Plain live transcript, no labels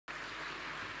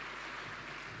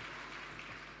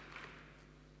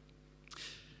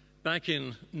Back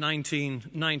in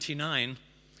 1999,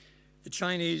 the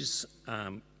Chinese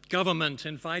government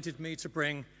invited me to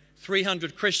bring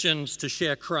 300 Christians to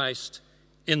share Christ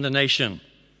in the nation.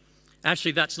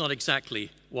 Actually, that's not exactly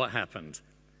what happened.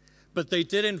 But they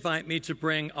did invite me to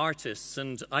bring artists,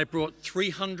 and I brought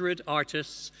 300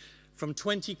 artists from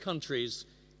 20 countries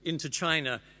into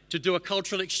China to do a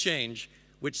cultural exchange,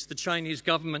 which the Chinese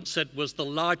government said was the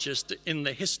largest in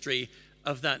the history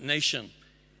of that nation.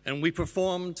 And we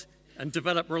performed and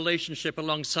developed relationship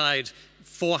alongside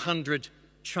 400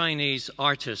 Chinese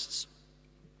artists.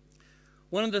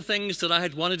 One of the things that I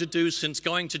had wanted to do since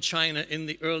going to China in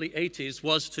the early 80s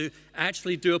was to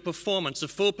actually do a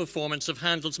full performance of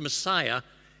Handel's Messiah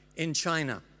in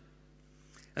China.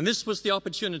 And this was the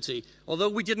opportunity. Although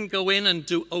we didn't go in and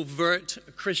do overt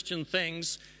Christian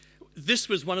things, this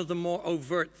was one of the more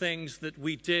overt things that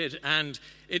we did, and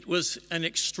it was an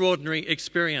extraordinary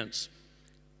experience.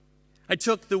 I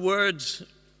took the words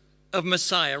of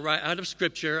Messiah right out of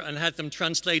Scripture and had them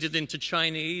translated into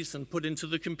Chinese and put into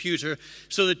the computer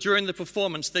so that during the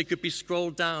performance they could be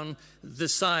scrolled down the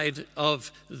side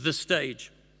of the stage.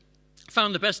 I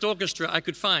found the best orchestra I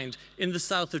could find in the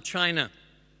south of China.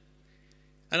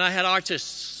 And I had artists,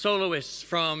 soloists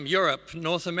from Europe,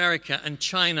 North America, and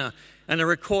China, and a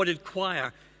recorded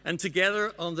choir. And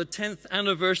together on the 10th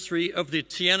anniversary of the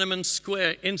Tiananmen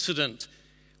Square incident,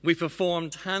 we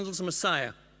performed Handel's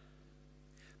Messiah,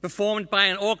 performed by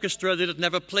an orchestra that had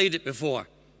never played it before,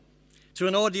 to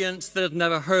an audience that had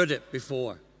never heard it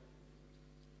before.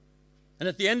 And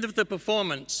at the end of the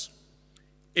performance,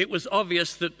 it was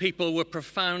obvious that people were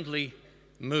profoundly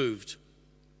moved.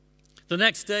 The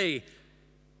next day,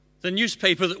 the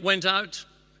newspaper that went out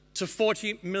to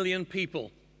 40 million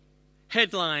people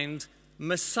headlined,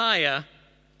 "Messiah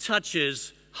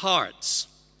Touches Hearts."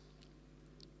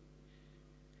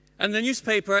 And the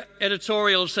newspaper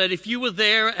editorial said, if you were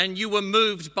there and you were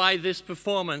moved by this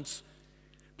performance,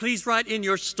 please write in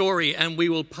your story and we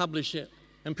will publish it.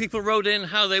 And people wrote in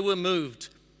how they were moved,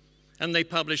 and they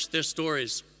published their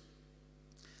stories.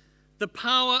 The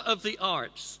power of the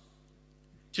arts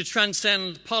to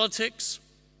transcend politics,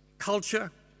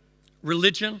 culture,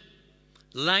 religion,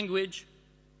 language,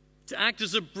 to act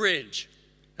as a bridge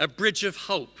of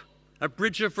hope, a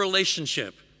bridge of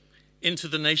relationship into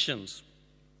the nations.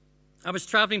 I was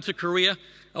traveling to Korea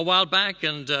a while back,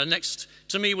 and next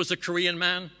to me was a Korean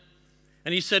man.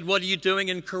 And he said, "What are you doing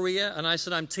in Korea?" And I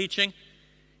said, "I'm teaching."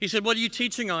 He said, "What are you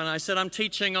teaching on?" I said, "I'm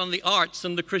teaching on the arts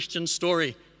and the Christian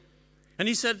story." And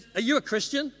he said, "Are you a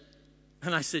Christian?"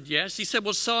 And I said, "Yes." He said,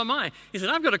 "Well, so am I." He said,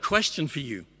 "I've got a question for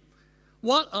you.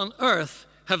 What on earth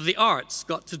have the arts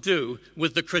got to do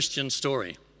with the Christian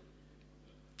story?"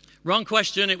 Wrong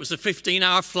question. It was a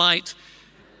 15-hour flight.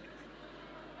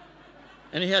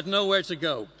 And he had nowhere to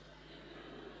go.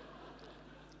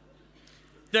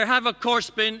 There have, of course,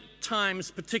 been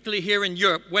times, particularly here in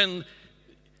Europe, when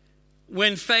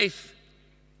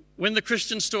the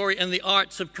Christian story and the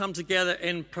arts have come together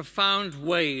in profound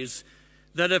ways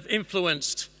that have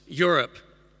influenced Europe.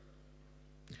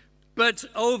 But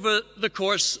over the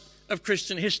course of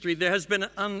Christian history, there has been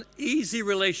an uneasy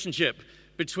relationship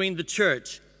between the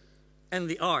church and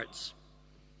the arts.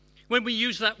 When we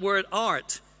use that word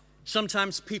art,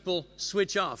 sometimes people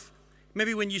switch off.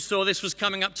 Maybe when you saw this was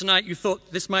coming up tonight, you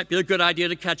thought this might be a good idea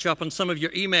to catch up on some of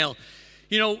your email.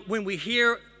 You know, when we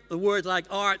hear the word like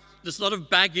art, there's a lot of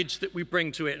baggage that we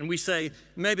bring to it, and we say,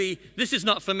 maybe this is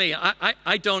not for me.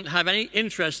 I don't have any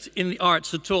interest in the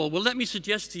arts at all. Well, let me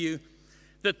suggest to you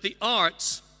that the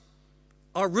arts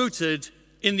are rooted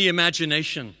in the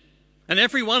imagination. And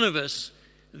every one of us,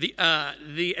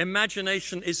 the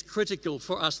imagination is critical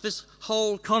for us. This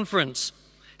whole conference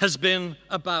has been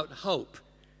about hope.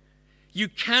 You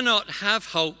cannot have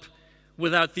hope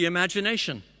without the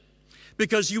imagination,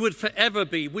 because we would forever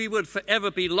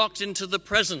be locked into the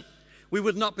present. We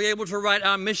would not be able to write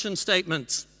our mission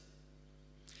statements,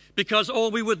 because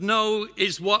all we would know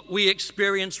is what we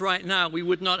experience right now. We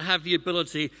would not have the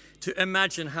ability to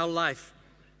imagine how life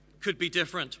could be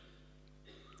different.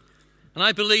 And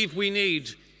I believe we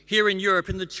need, here in Europe,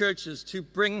 in the churches, to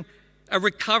bring a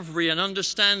recovery, an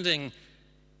understanding,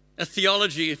 a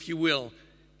theology, if you will,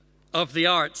 of the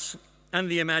arts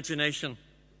and the imagination.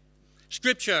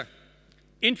 Scripture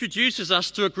introduces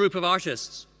us to a group of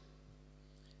artists.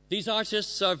 These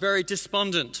artists are very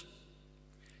despondent.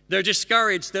 They're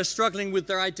discouraged. They're struggling with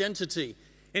their identity.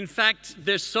 In fact,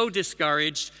 they're so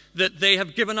discouraged that they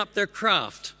have given up their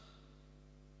craft.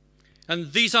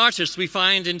 And these artists we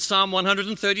find in Psalm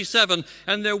 137,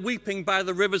 and they're weeping by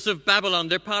the rivers of Babylon.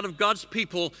 They're part of God's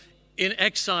people in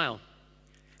exile.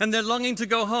 And they're longing to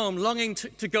go home, longing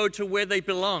to go to where they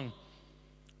belong.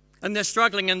 And they're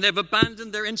struggling, and they've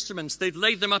abandoned their instruments. They've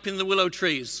laid them up in the willow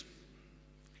trees.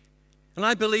 And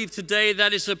I believe today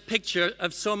that is a picture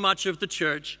of so much of the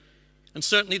church, and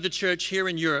certainly the church here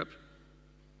in Europe,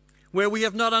 where we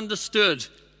have not understood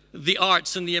the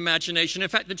arts and the imagination. In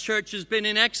fact, the church has been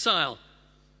in exile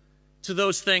to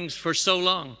those things for so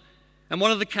long. And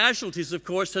one of the casualties, of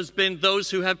course, has been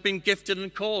those who have been gifted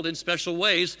and called in special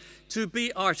ways to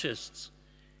be artists.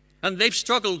 And they've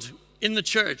struggled in the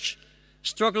church,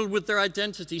 struggled with their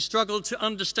identity, struggled to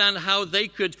understand how they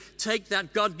could take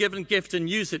that God-given gift and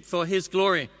use it for His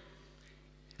glory.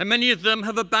 And many of them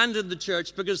have abandoned the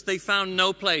church because they found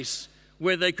no place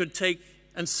where they could take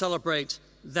and celebrate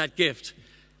that gift.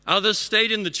 Others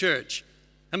stayed in the church,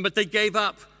 but they gave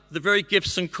up the very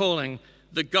gifts and calling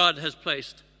that God has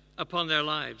placed upon their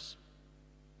lives.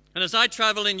 And as I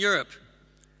travel in Europe,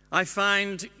 I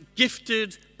find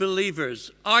gifted believers,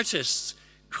 artists,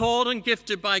 called and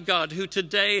gifted by God, who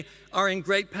today are in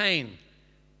great pain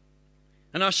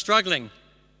and are struggling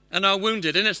and are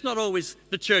wounded. And it's not always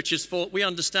the church's fault. We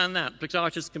understand that, because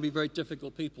artists can be very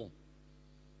difficult people.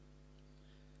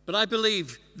 But I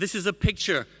believe this is a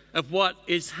picture of what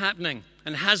is happening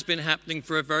and has been happening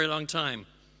for a very long time.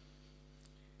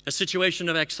 A situation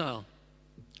of exile.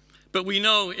 But we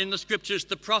know in the scriptures,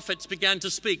 the prophets began to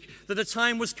speak that a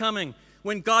time was coming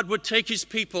when God would take His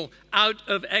people out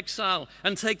of exile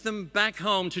and take them back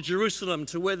home to Jerusalem,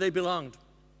 to where they belonged.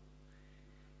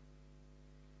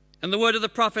 And the word of the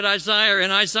prophet Isaiah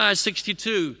in Isaiah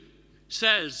 62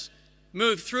 says,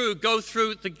 move through, go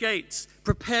through the gates,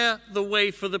 prepare the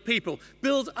way for the people,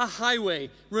 build a highway,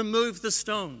 remove the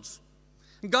stones.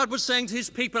 And God was saying to His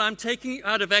people, I'm taking you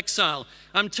out of exile.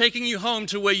 I'm taking you home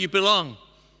to where you belong.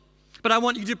 But I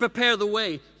want you to prepare the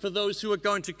way for those who are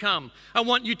going to come. I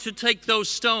want you to take those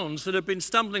stones that have been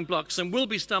stumbling blocks and will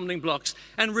be stumbling blocks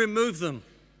and remove them.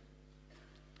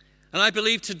 And I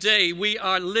believe today we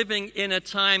are living in a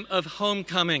time of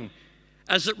homecoming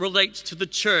as it relates to the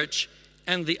church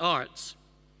and the arts.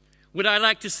 Would I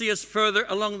like to see us further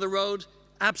along the road?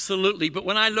 Absolutely. But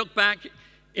when I look back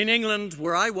in England,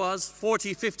 where I was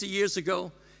 40, 50 years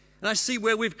ago, and I see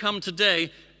where we've come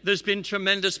today, there's been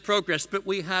tremendous progress, but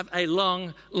we have a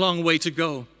long, long way to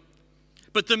go.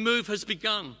 But the move has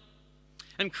begun.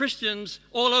 And Christians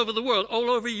all over the world,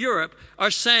 all over Europe, are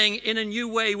saying in a new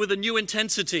way, with a new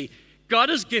intensity, God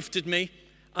has gifted me.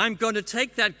 I'm going to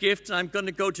take that gift, and I'm going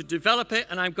to go to develop it,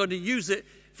 and I'm going to use it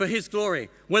for His glory.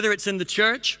 Whether it's in the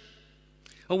church,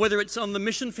 or whether it's on the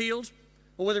mission field,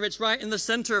 or whether it's right in the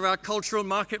center of our cultural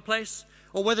marketplace,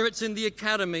 or whether it's in the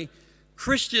academy,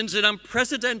 Christians in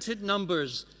unprecedented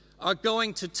numbers are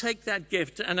going to take that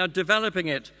gift and are developing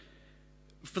it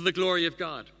for the glory of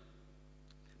God.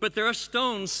 But there are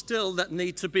stones still that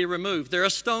need to be removed. There are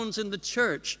stones in the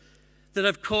church that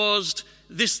have caused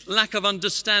this lack of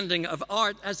understanding of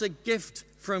art as a gift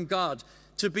from God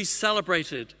to be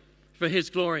celebrated for His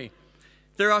glory.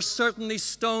 There are certainly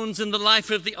stones in the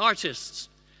life of the artists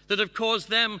that have caused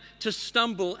them to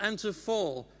stumble and to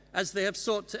fall as they have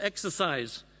sought to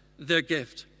exercise their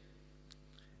gift.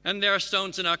 And there are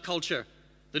stones in our culture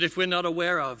that, if we're not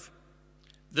aware of,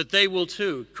 that they will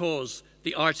too cause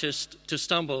the artist to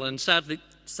stumble. And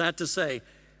sad to say,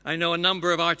 I know a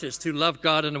number of artists who love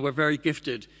God and were very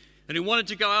gifted and who wanted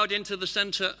to go out into the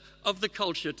center of the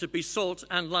culture to be salt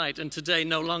and light, and today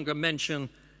no longer mention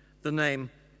the name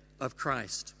of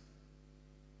Christ.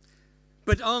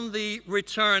 But on the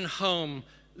return home,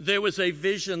 there was a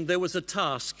vision, there was a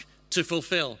task to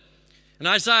fulfill. And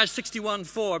Isaiah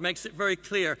 61:4 makes it very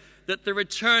clear that the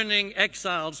returning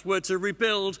exiles were to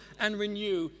rebuild and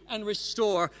renew and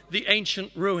restore the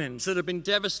ancient ruins that have been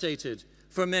devastated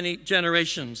for many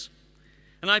generations.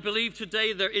 And I believe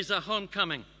today there is a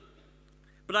homecoming.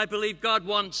 But I believe God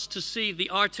wants to see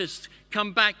the artists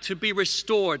come back to be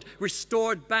restored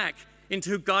back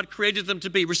into who God created them to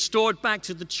be, restored back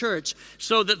to the church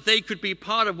so that they could be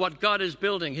part of what God is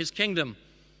building, His kingdom.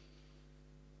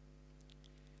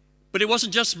 But it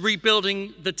wasn't just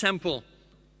rebuilding the temple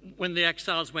when the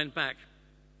exiles went back.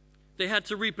 They had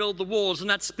to rebuild the walls, and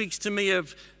that speaks to me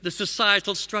of the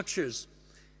societal structures.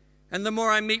 And the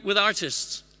more I meet with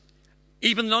artists,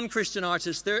 even non-Christian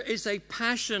artists, there is a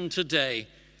passion today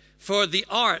for the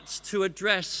arts to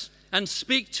address and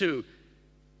speak to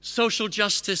social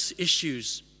justice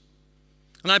issues.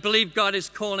 And I believe God is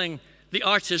calling the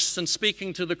artists and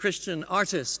speaking to the Christian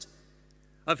artist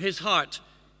of His heart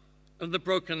of the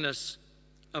brokenness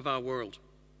of our world.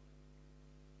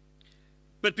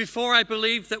 But before I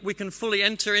believe that we can fully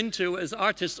enter into, as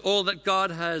artists, all that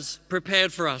God has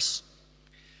prepared for us,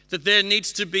 that there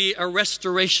needs to be a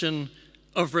restoration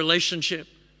of relationship.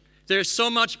 There's so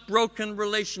much broken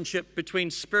relationship between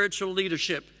spiritual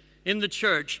leadership in the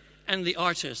church and the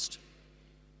artist.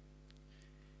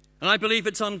 And I believe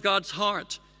it's on God's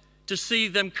heart to see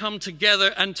them come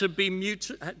together and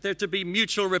there to be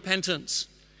mutual repentance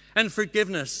and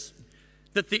forgiveness,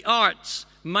 that the arts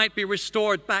might be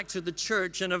restored back to the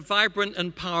church in a vibrant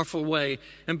and powerful way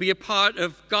and be a part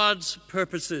of God's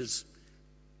purposes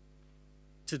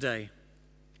today.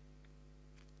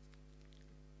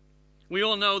 We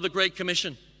all know the Great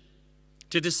Commission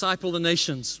to disciple the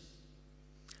nations.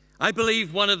 I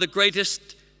believe one of the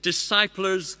greatest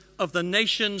disciplers of the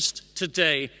nations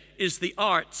today is the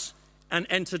arts and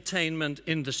entertainment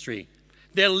industry.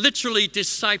 They're literally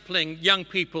discipling young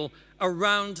people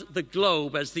around the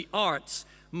globe as the arts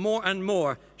more and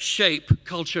more shape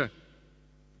culture.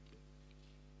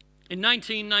 In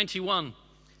 1991,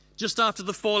 just after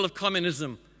the fall of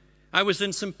communism, I was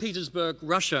in St. Petersburg,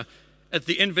 Russia, at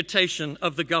the invitation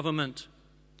of the government.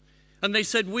 And they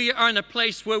said, we are in a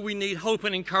place where we need hope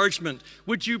and encouragement.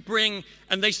 Would you bring,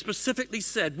 and they specifically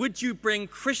said, would you bring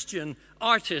Christian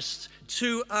artists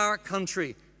to our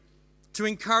country to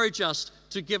encourage us,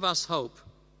 to give us hope?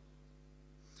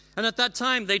 And at that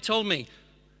time, they told me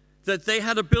that they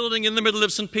had a building in the middle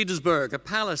of St. Petersburg, a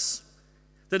palace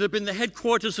that had been the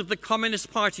headquarters of the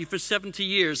Communist Party for 70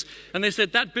 years. And they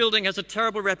said, that building has a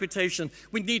terrible reputation.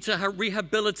 We need to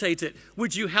rehabilitate it.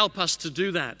 Would you help us to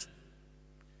do that?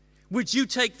 Would you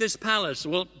take this palace?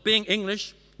 Well, being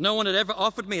English, no one had ever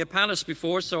offered me a palace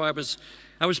before, so I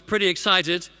was pretty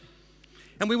excited.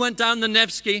 And we went down the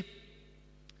Nevsky,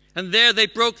 and there they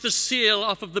broke the seal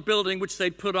off of the building which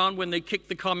they'd put on when they kicked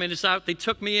the communists out. They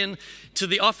took me in to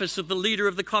the office of the leader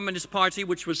of the Communist Party,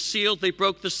 which was sealed. They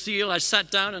broke the seal. I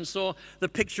sat down and saw the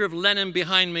picture of Lenin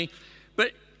behind me.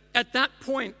 But at that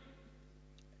point,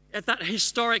 at that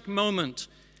historic moment,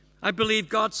 I believe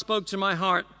God spoke to my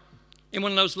heart in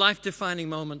one of those life-defining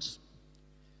moments,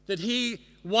 that he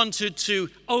wanted to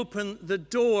open the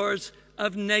doors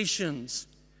of nations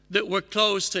that were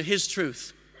closed to his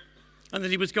truth, and that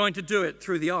he was going to do it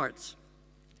through the arts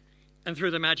and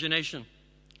through the imagination.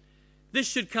 This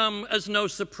should come as no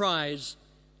surprise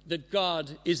that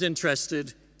God is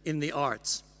interested in the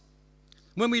arts.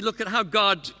 When we look at how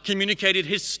God communicated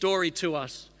his story to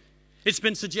us, it's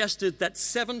been suggested that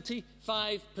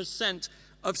 75%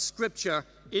 of Scripture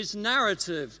is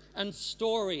narrative and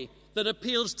story that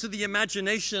appeals to the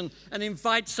imagination and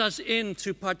invites us in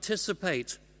to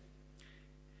participate.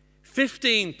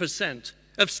 15%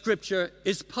 of Scripture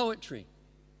is poetry.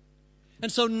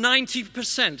 And so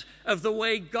 90% of the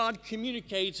way God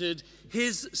communicated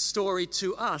his story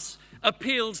to us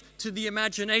appealed to the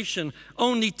imagination.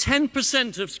 Only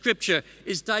 10% of Scripture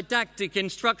is didactic,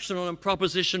 instructional, and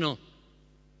propositional.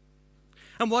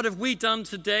 And what have we done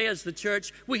today as the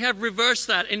church? We have reversed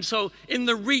that. And so in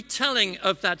the retelling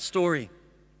of that story,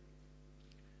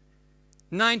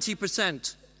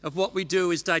 90% of what we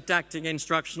do is didactic,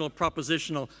 instructional,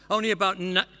 propositional. Only about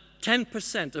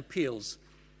 10% appeals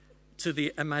to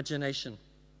the imagination.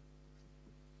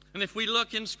 And if we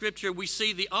look in Scripture, we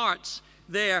see the arts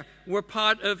there were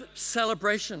part of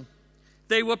celebration.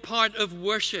 They were part of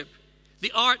worship.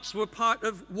 The arts were part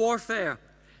of warfare.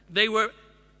 They were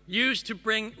used to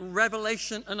bring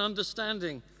revelation and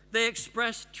understanding. They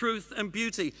express truth and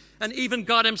beauty. And even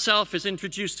God himself is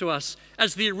introduced to us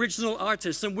as the original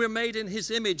artist. And we're made in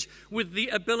his image with the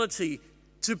ability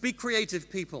to be creative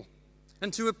people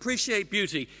and to appreciate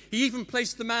beauty. He even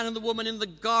placed the man and the woman in the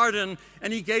garden,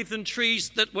 and he gave them trees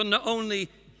that were not only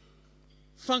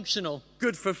functional,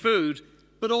 good for food,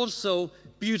 but also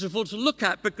beautiful to look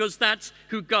at, because that's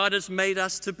who God has made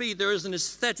us to be. There is an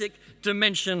aesthetic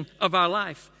dimension of our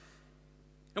life.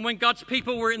 And when God's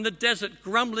people were in the desert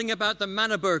grumbling about the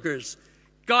manna burgers,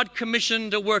 God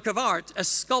commissioned a work of art, a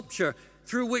sculpture,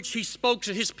 through which he spoke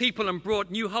to his people and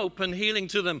brought new hope and healing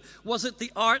to them. Was it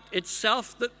the art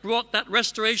itself that brought that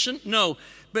restoration? No,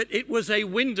 but it was a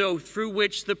window through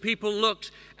which the people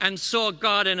looked and saw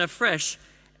God in a fresh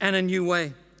and a new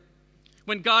way.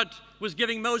 When God was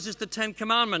giving Moses the 10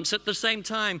 Commandments, at the same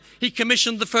time, he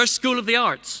commissioned the first school of the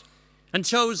arts and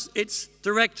chose its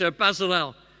director,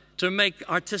 Bezalel, to make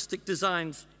artistic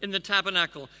designs in the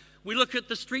tabernacle. We look at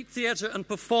the street theater and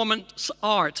performance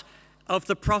art of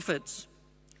the prophets,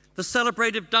 the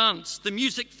celebrative dance, the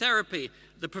music therapy,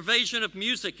 the provision of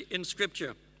music in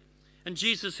Scripture, and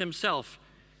Jesus himself,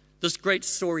 this great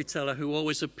storyteller who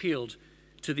always appealed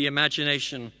to the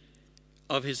imagination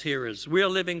of his hearers. We are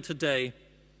living today,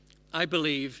 I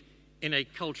believe, in a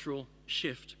cultural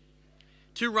shift.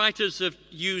 Two writers have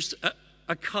used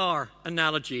a car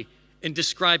analogy in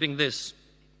describing this.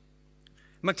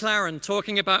 McLaren,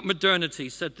 talking about modernity,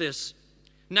 said this: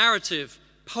 narrative,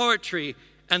 poetry,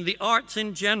 and the arts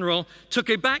in general took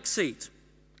a backseat,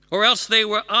 or else they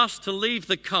were asked to leave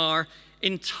the car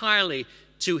entirely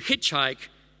to hitchhike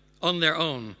on their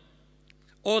own.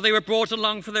 Or they were brought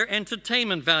along for their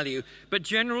entertainment value, but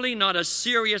generally not as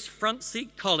serious front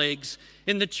seat colleagues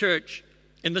in the church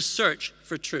in the search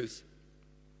for truth.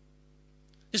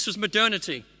 This was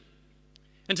modernity.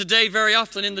 And today, very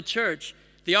often in the church,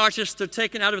 the artists are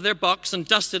taken out of their box and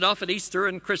dusted off at Easter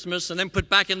and Christmas and then put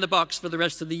back in the box for the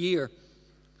rest of the year.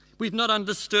 We've not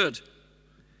understood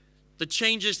the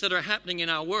changes that are happening in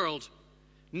our world,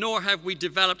 nor have we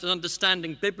developed an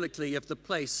understanding biblically of the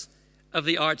place of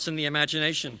the arts and the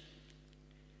imagination.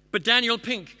 But Daniel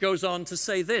Pink goes on to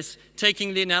say this,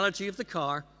 taking the analogy of the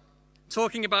car,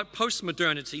 talking about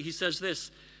postmodernity. He says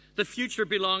this: the future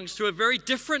belongs to a very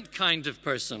different kind of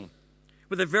person,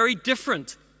 with a very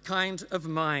different kind of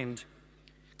mind.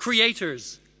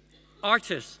 Creators,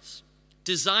 artists,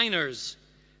 designers,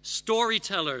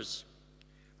 storytellers.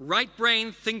 Right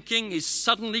brain thinking is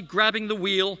suddenly grabbing the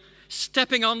wheel,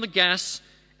 stepping on the gas,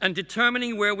 and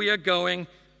determining where we are going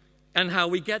and how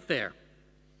we get there.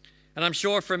 And I'm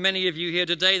sure for many of you here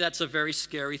today, that's a very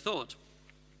scary thought.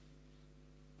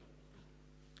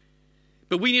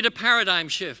 But we need a paradigm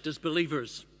shift as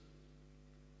believers.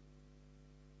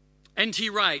 N.T.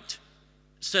 Wright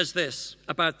says this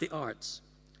about the arts: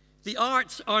 the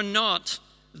arts are not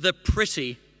the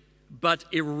pretty but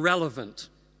irrelevant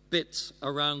bits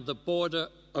around the border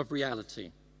of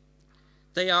reality.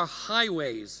 They are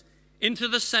highways into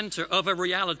the center of a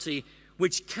reality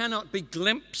which cannot be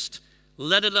glimpsed,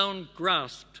 let alone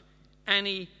grasped,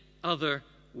 any other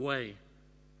way.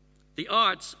 The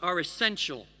arts are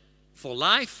essential for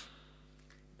life,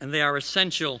 and they are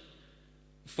essential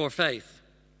for faith.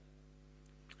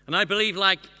 And I believe,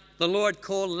 like the Lord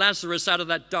called Lazarus out of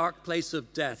that dark place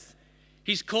of death,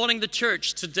 He's calling the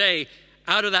church today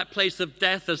out of that place of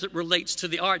death as it relates to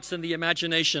the arts and the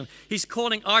imagination. He's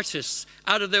calling artists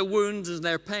out of their wounds and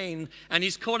their pain, and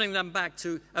He's calling them back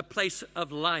to a place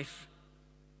of life.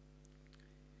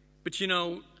 But you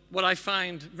know, what I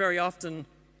find very often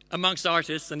amongst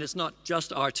artists, and it's not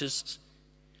just artists,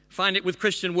 find it with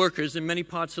Christian workers in many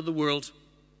parts of the world,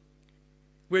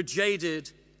 we're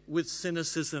jaded with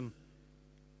cynicism.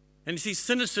 And you see,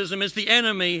 cynicism is the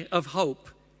enemy of hope.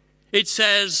 It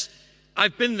says,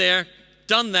 I've been there,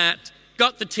 done that,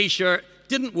 got the t-shirt,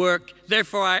 didn't work,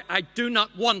 therefore I do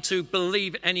not want to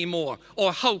believe anymore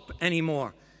or hope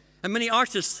anymore. And many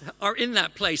artists are in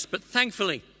that place, but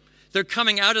thankfully they're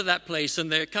coming out of that place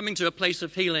and they're coming to a place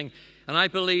of healing, and I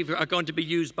believe are going to be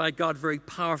used by God very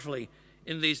powerfully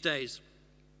in these days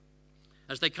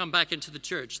as they come back into the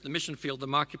church, the mission field, the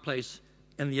marketplace,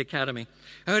 and the academy.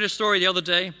 I heard a story the other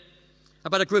day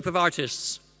about a group of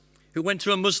artists who went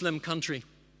to a Muslim country.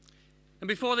 And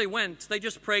before they went, they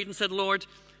just prayed and said, Lord,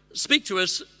 speak to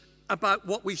us about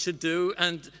what we should do.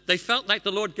 And they felt like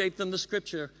the Lord gave them the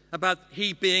scripture about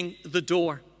He being the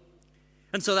door.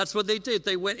 And so that's what they did.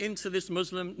 They went into this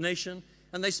Muslim nation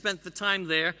and they spent the time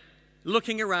there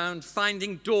looking around,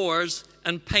 finding doors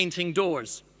and painting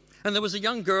doors. And there was a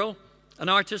young girl, an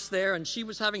artist there, and she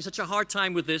was having such a hard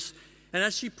time with this. And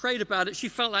as she prayed about it, she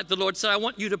felt like the Lord said, I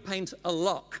want you to paint a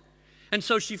lock. And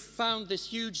so she found this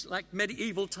huge, like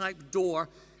medieval type door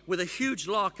with a huge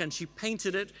lock, and she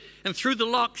painted it. And through the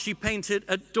lock, she painted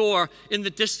a door in the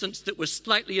distance that was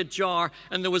slightly ajar,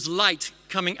 and there was light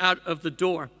coming out of the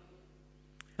door.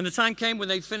 And the time came when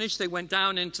they finished, they went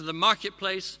down into the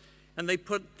marketplace, and they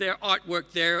put their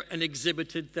artwork there and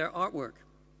exhibited their artwork.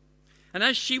 And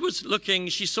as she was looking,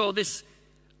 she saw this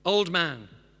old man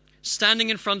standing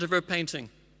in front of her painting.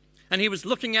 And he was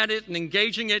looking at it and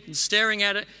engaging it and staring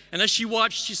at it. And as she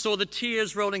watched, she saw the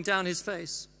tears rolling down his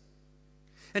face.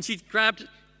 And she grabbed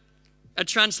a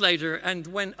translator and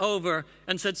went over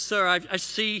and said, Sir, I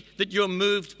see that you're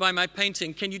moved by my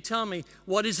painting. Can you tell me,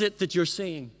 what is it that you're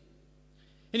seeing?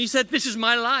 And he said, this is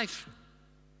my life.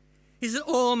 He said,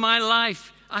 all my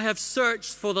life I have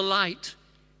searched for the light.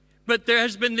 But there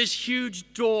has been this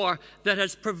huge door that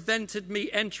has prevented me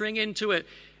entering into it.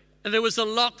 And there was a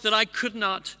lock that I could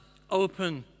not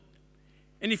open.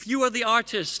 And if you are the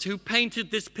artist who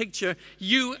painted this picture,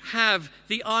 you have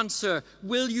the answer.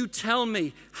 Will you tell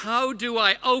me, how do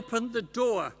I open the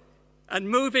door and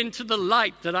move into the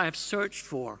light that I have searched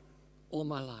for all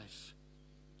my life?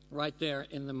 Right there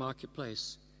in the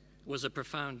marketplace was a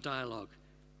profound dialogue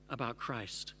about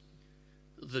Christ,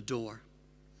 the door.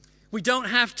 We don't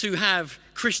have to have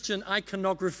Christian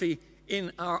iconography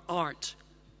in our art.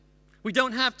 We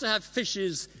don't have to have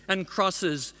fishes and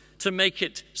crosses to make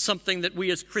it something that we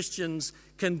as Christians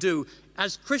can do.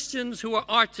 As Christians who are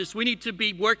artists, we need to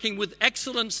be working with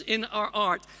excellence in our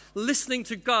art, listening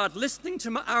to God, listening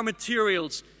to our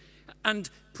materials, and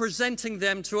presenting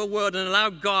them to a world and allow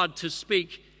God to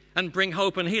speak and bring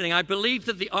hope and healing. I believe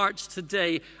that the arts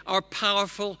today are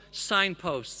powerful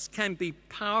signposts, can be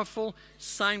powerful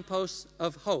signposts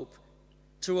of hope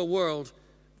to a world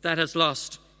that has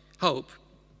lost hope.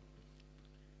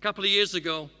 A couple of years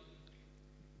ago,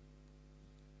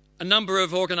 a number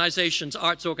of organizations,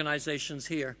 arts organizations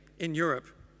here in Europe,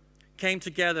 came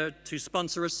together to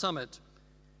sponsor a summit.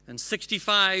 And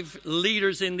 65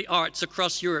 leaders in the arts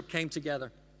across Europe came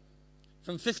together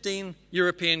from 15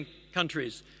 European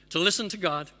countries to listen to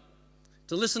God,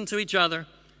 to listen to each other,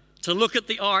 to look at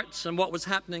the arts and what was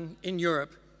happening in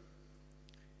Europe.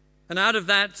 And out of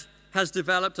that has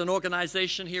developed an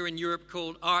organization here in Europe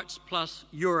called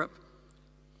Arts+Europe.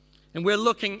 And we're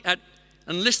looking at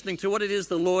and listening to what it is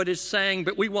the Lord is saying,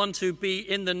 but we want to be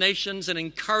in the nations an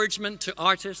encouragement to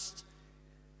artists,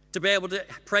 to be able to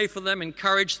pray for them,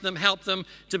 encourage them, help them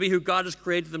to be who God has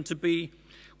created them to be.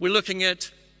 We're looking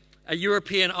at a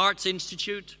European Arts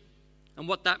Institute and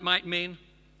what that might mean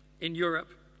in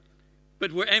Europe.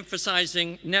 But we're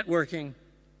emphasizing networking,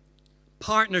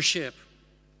 partnership,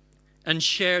 and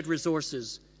shared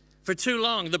resources. For too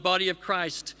long, the body of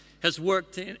Christ has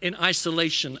worked in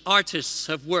isolation. Artists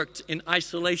have worked in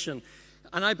isolation.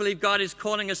 And I believe God is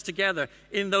calling us together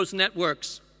in those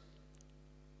networks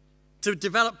to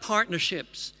develop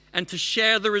partnerships and to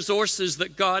share the resources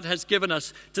that God has given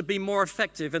us to be more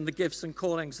effective in the gifts and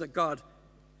callings that God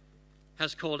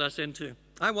has called us into.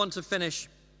 I want to finish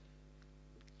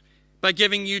by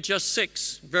giving you just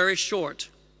 6 very short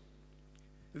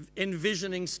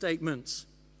envisioning statements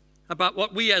about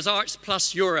what we as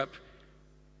Arts+Europe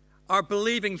are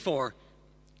believing for.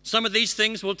 Some of these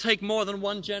things will take more than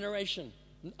one generation.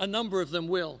 A number of them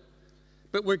will.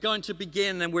 But we're going to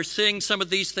begin, and we're seeing some of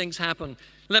these things happen.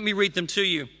 Let me read them to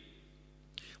you.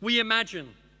 We imagine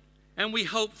and we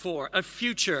hope for a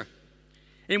future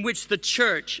in which the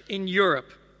church in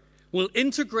Europe will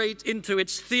integrate into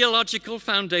its theological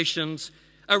foundations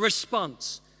a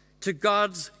response to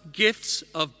God's gifts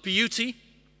of beauty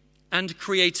and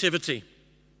creativity.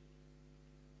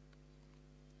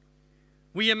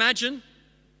 We imagine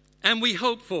and we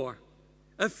hope for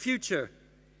a future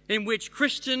in which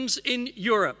Christians in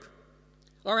Europe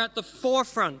are at the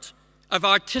forefront of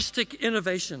artistic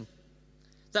innovation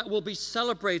that will be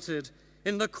celebrated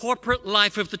in the corporate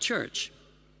life of the church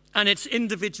and its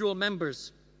individual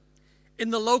members, in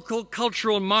the local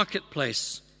cultural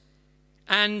marketplace,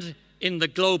 and in the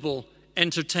global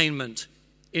entertainment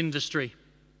industry.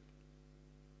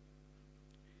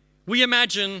 We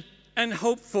imagine and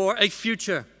hope for a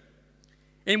future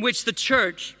in which the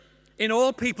church, in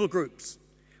all people groups,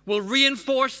 will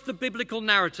reinforce the biblical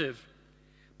narrative,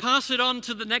 pass it on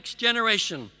to the next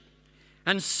generation,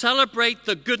 and celebrate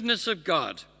the goodness of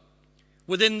God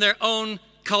within their own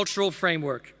cultural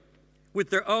framework, with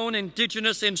their own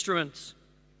indigenous instruments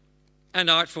and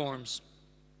art forms.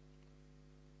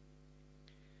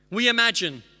 We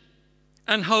imagine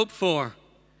and hope for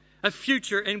a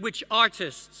future in which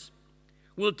artists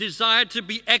will desire to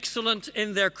be excellent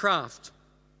in their craft,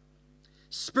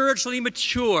 spiritually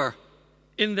mature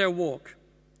in their walk,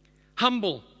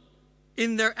 humble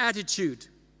in their attitude,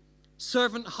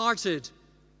 servant-hearted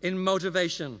in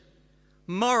motivation,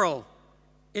 moral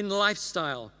in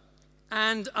lifestyle,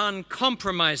 and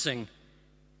uncompromising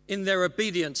in their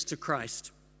obedience to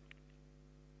Christ.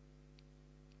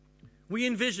 We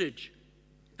envisage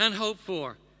and hope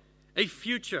for a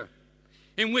future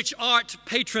in which art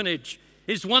patronage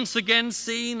is once again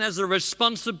seen as a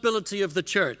responsibility of the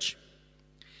church,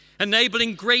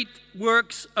 enabling great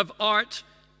works of art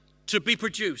to be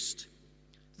produced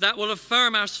that will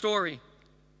affirm our story,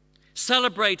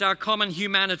 celebrate our common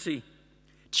humanity,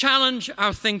 challenge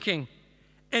our thinking,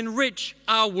 enrich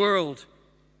our world,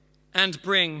 and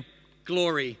bring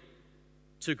glory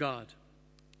to God.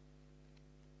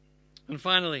 And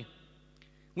finally,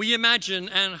 we imagine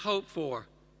and hope for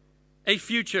a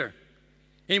future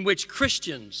in which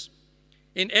Christians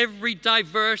in every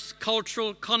diverse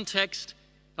cultural context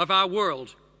of our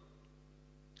world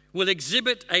will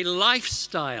exhibit a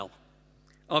lifestyle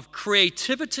of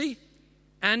creativity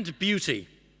and beauty,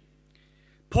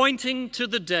 pointing to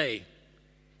the day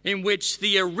in which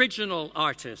the original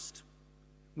artist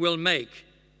will make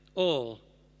all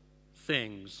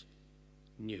things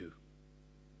new.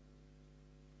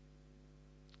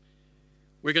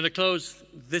 We're going to close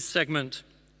this segment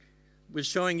with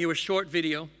showing you a short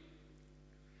video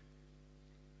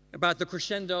about the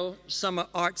Crescendo Summer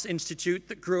Arts Institute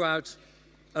that grew out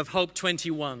of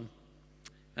HOPE.21.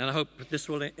 And I hope this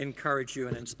will encourage you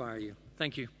and inspire you.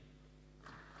 Thank you.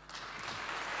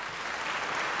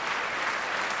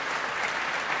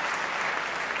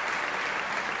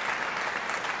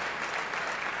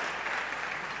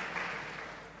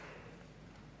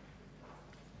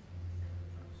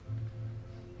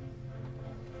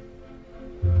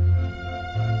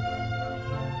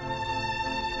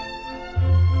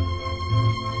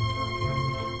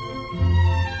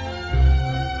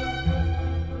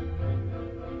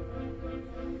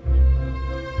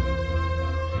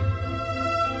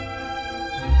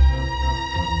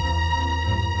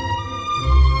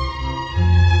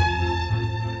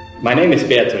 My name is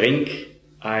Bert Rink.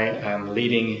 I am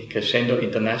leading Crescendo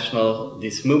International,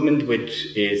 this movement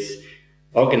which is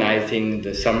organizing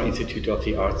the Summer Institute of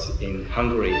the Arts in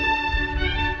Hungary.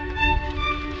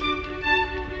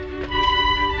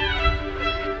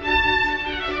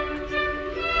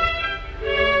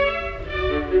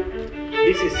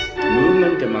 This is a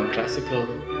movement among classical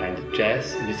and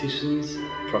jazz musicians,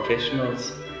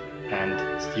 professionals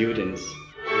and students.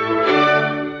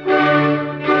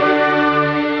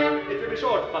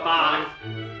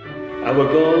 Our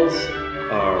goals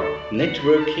are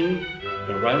networking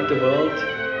around the world.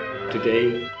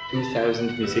 Today,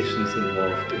 2,000 musicians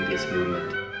involved in this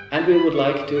movement. And we would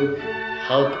like to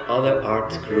help other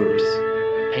art groups,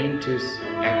 painters,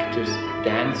 actors,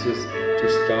 dancers,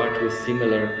 to start with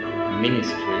similar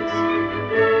ministries.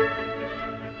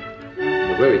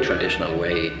 In a very traditional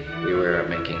way, we were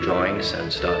making drawings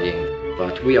and studying,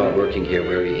 but we are working here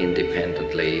very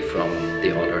independently from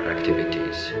the other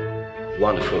activities.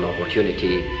 Wonderful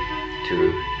opportunity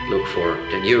to look for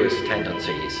the newest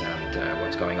tendencies and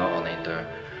what's going on in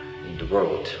the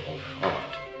world of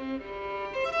art.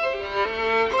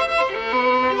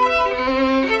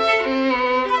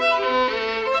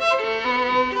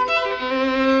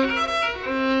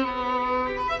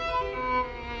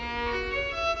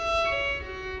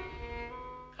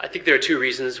 I think there are two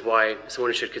reasons why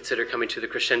someone should consider coming to the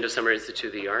Crescendo Summer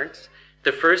Institute of the Arts.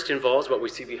 The first involves what we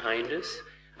see behind us.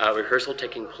 Rehearsal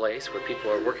taking place where people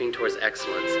are working towards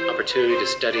excellence, opportunity to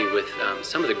study with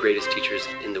some of the greatest teachers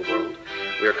in the world.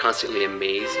 We are constantly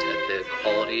amazed at the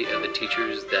quality of the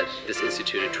teachers that this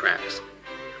institute attracts.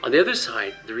 On the other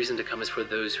side, the reason to come is for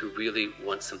those who really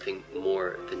want something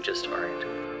more than just art.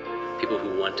 People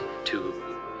who want to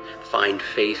find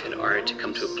faith in art, to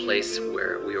come to a place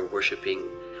where we are worshiping,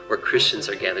 where Christians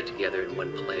are gathered together in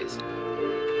one place.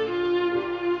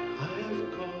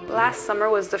 Last summer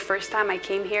was the first time I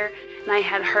came here, and I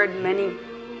had heard many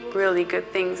really good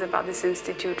things about this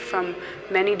institute from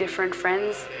many different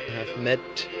friends. I have met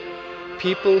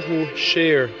people who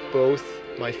share both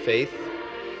my faith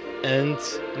and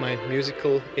my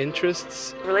musical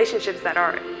interests. Relationships that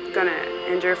are gonna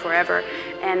endure forever,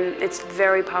 and it's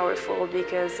very powerful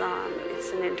because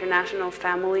it's an international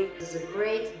family. It's a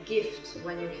great gift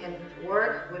when you can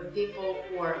work with people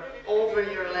who are over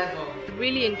your level. I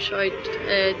really enjoyed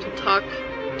to talk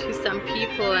to some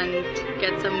people and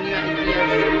get some new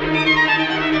ideas.